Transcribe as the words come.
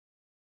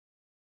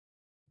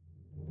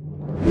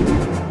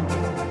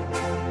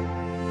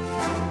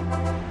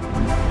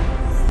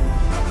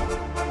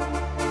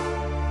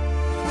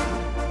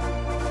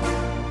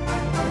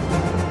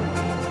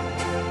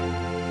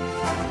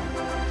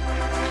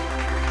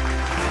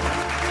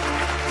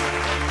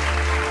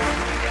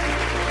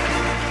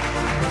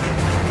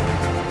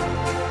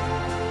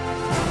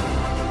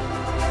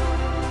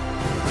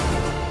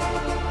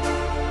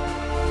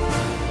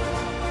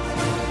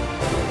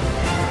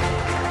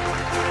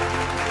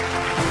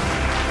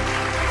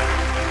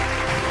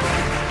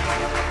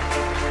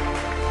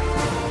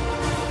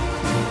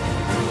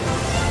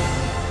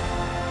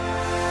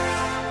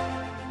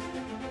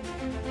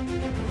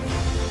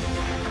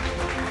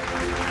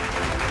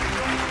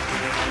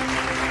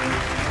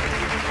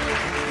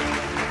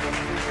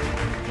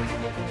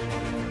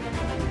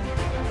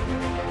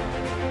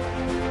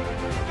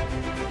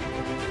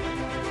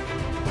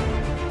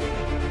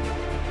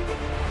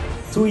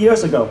2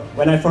 years ago,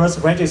 when I first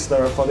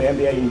registered for the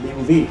MBA in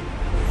BUV,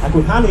 I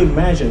could hardly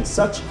imagine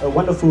such a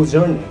wonderful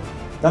journey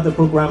that the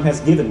program has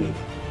given me.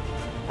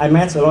 I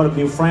met a lot of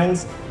new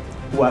friends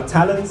who are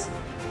talents,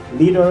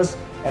 leaders,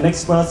 and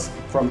experts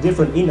from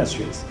different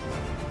industries.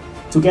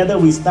 Together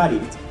we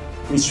studied.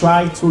 We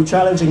strived through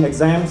challenging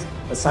exams,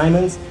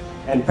 assignments,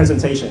 and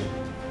presentation.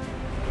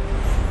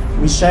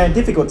 We shared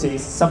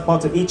difficulties,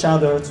 supported each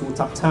other through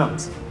tough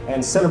times,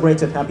 and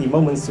celebrated happy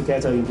moments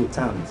together in good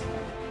times.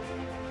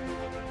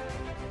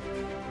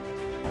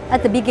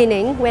 At the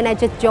beginning, when I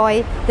just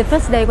joined, the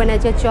first day when I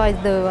just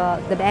joined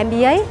the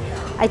MBA,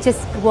 I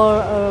just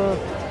was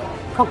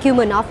a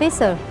procurement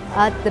officer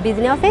at the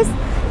business office,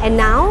 and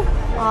now,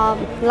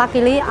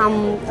 luckily,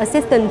 I'm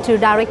assistant to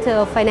director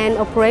of finance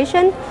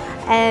operation,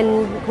 and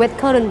with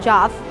current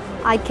job,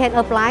 I can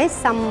apply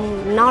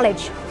some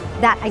knowledge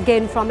that I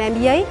gained from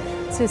MBA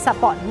to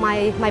support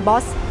my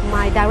boss,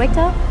 my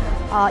director,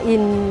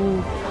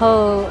 in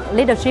her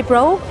leadership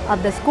role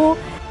of the school.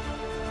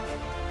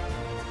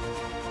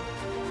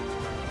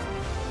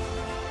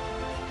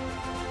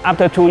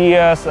 After 2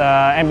 years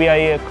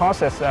MBA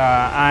courses,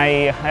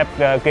 I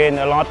have gained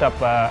a lot of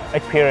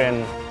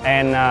experience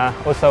and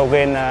also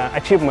gained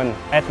achievement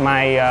at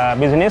my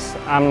business.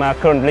 I'm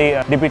currently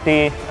a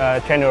Deputy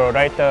General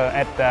Director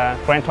at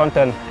Grant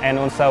Thornton and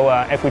also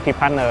Equity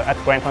Partner at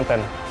Grant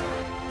Thornton.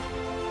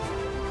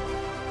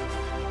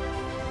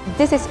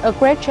 This is a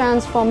great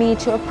chance for me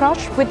to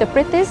approach with the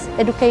British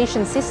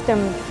education system.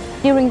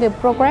 During the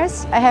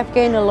progress, I have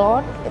gained a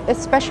lot,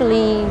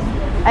 especially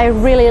I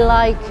really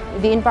like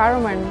the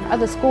environment of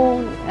the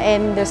school,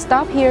 and the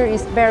staff here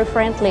is very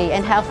friendly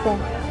and helpful.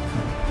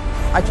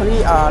 Actually,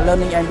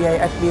 learning MBA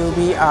at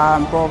BUV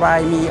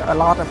provide me a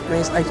lot of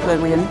great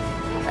experience.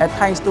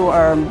 Thanks to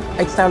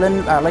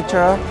excellent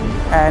lecturer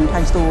and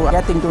thanks to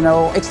getting to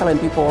know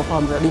excellent people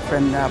from the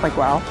different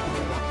backgrounds.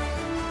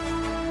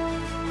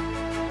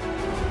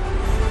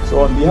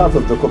 So on behalf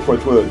of the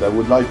corporate world, I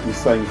would like to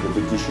thank the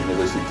British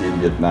University in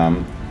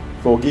Vietnam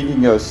for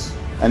giving us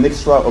an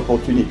extra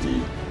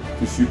opportunity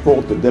to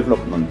support the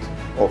development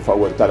of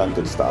our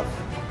talented staff.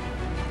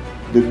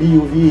 The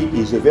BUV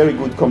is a very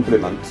good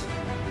complement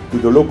to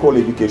the local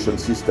education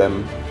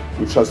system,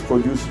 which has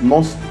produced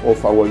most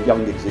of our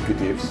young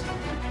executives.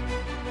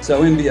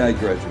 So MBA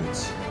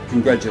graduates,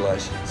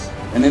 congratulations.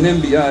 And an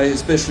MBA,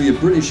 especially a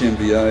British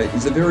MBA,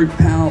 is a very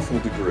powerful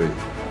degree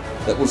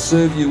that will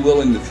serve you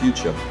well in the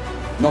future,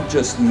 not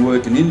just in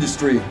work and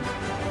industry,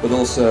 but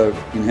also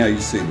in how you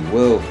see the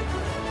world.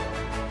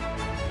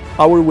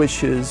 Our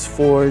wishes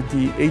for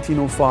the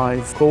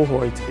 1805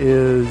 cohort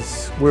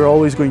is we're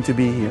always going to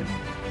be here.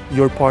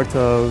 You're part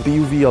of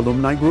BUV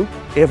alumni group.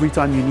 Every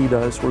time you need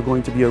us, we're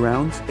going to be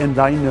around. And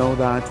I know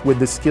that with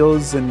the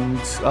skills and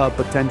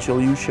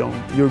potential you've shown,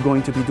 you're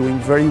going to be doing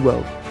very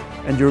well.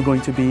 And you're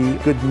going to be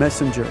good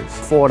messengers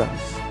for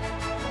us.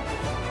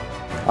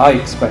 I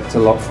expect a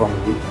lot from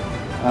you.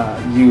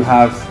 You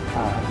have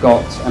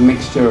got a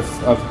mixture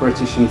of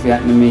British and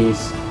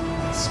Vietnamese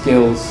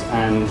skills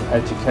and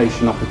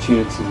education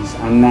opportunities,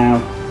 and now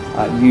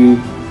you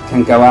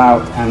can go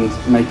out and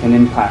make an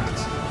impact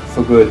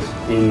for good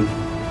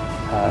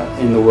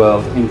in the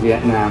world, in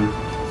Vietnam,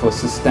 for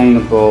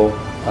sustainable,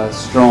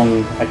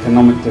 strong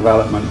economic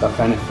development that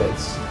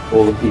benefits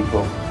all the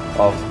people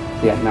of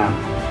Vietnam.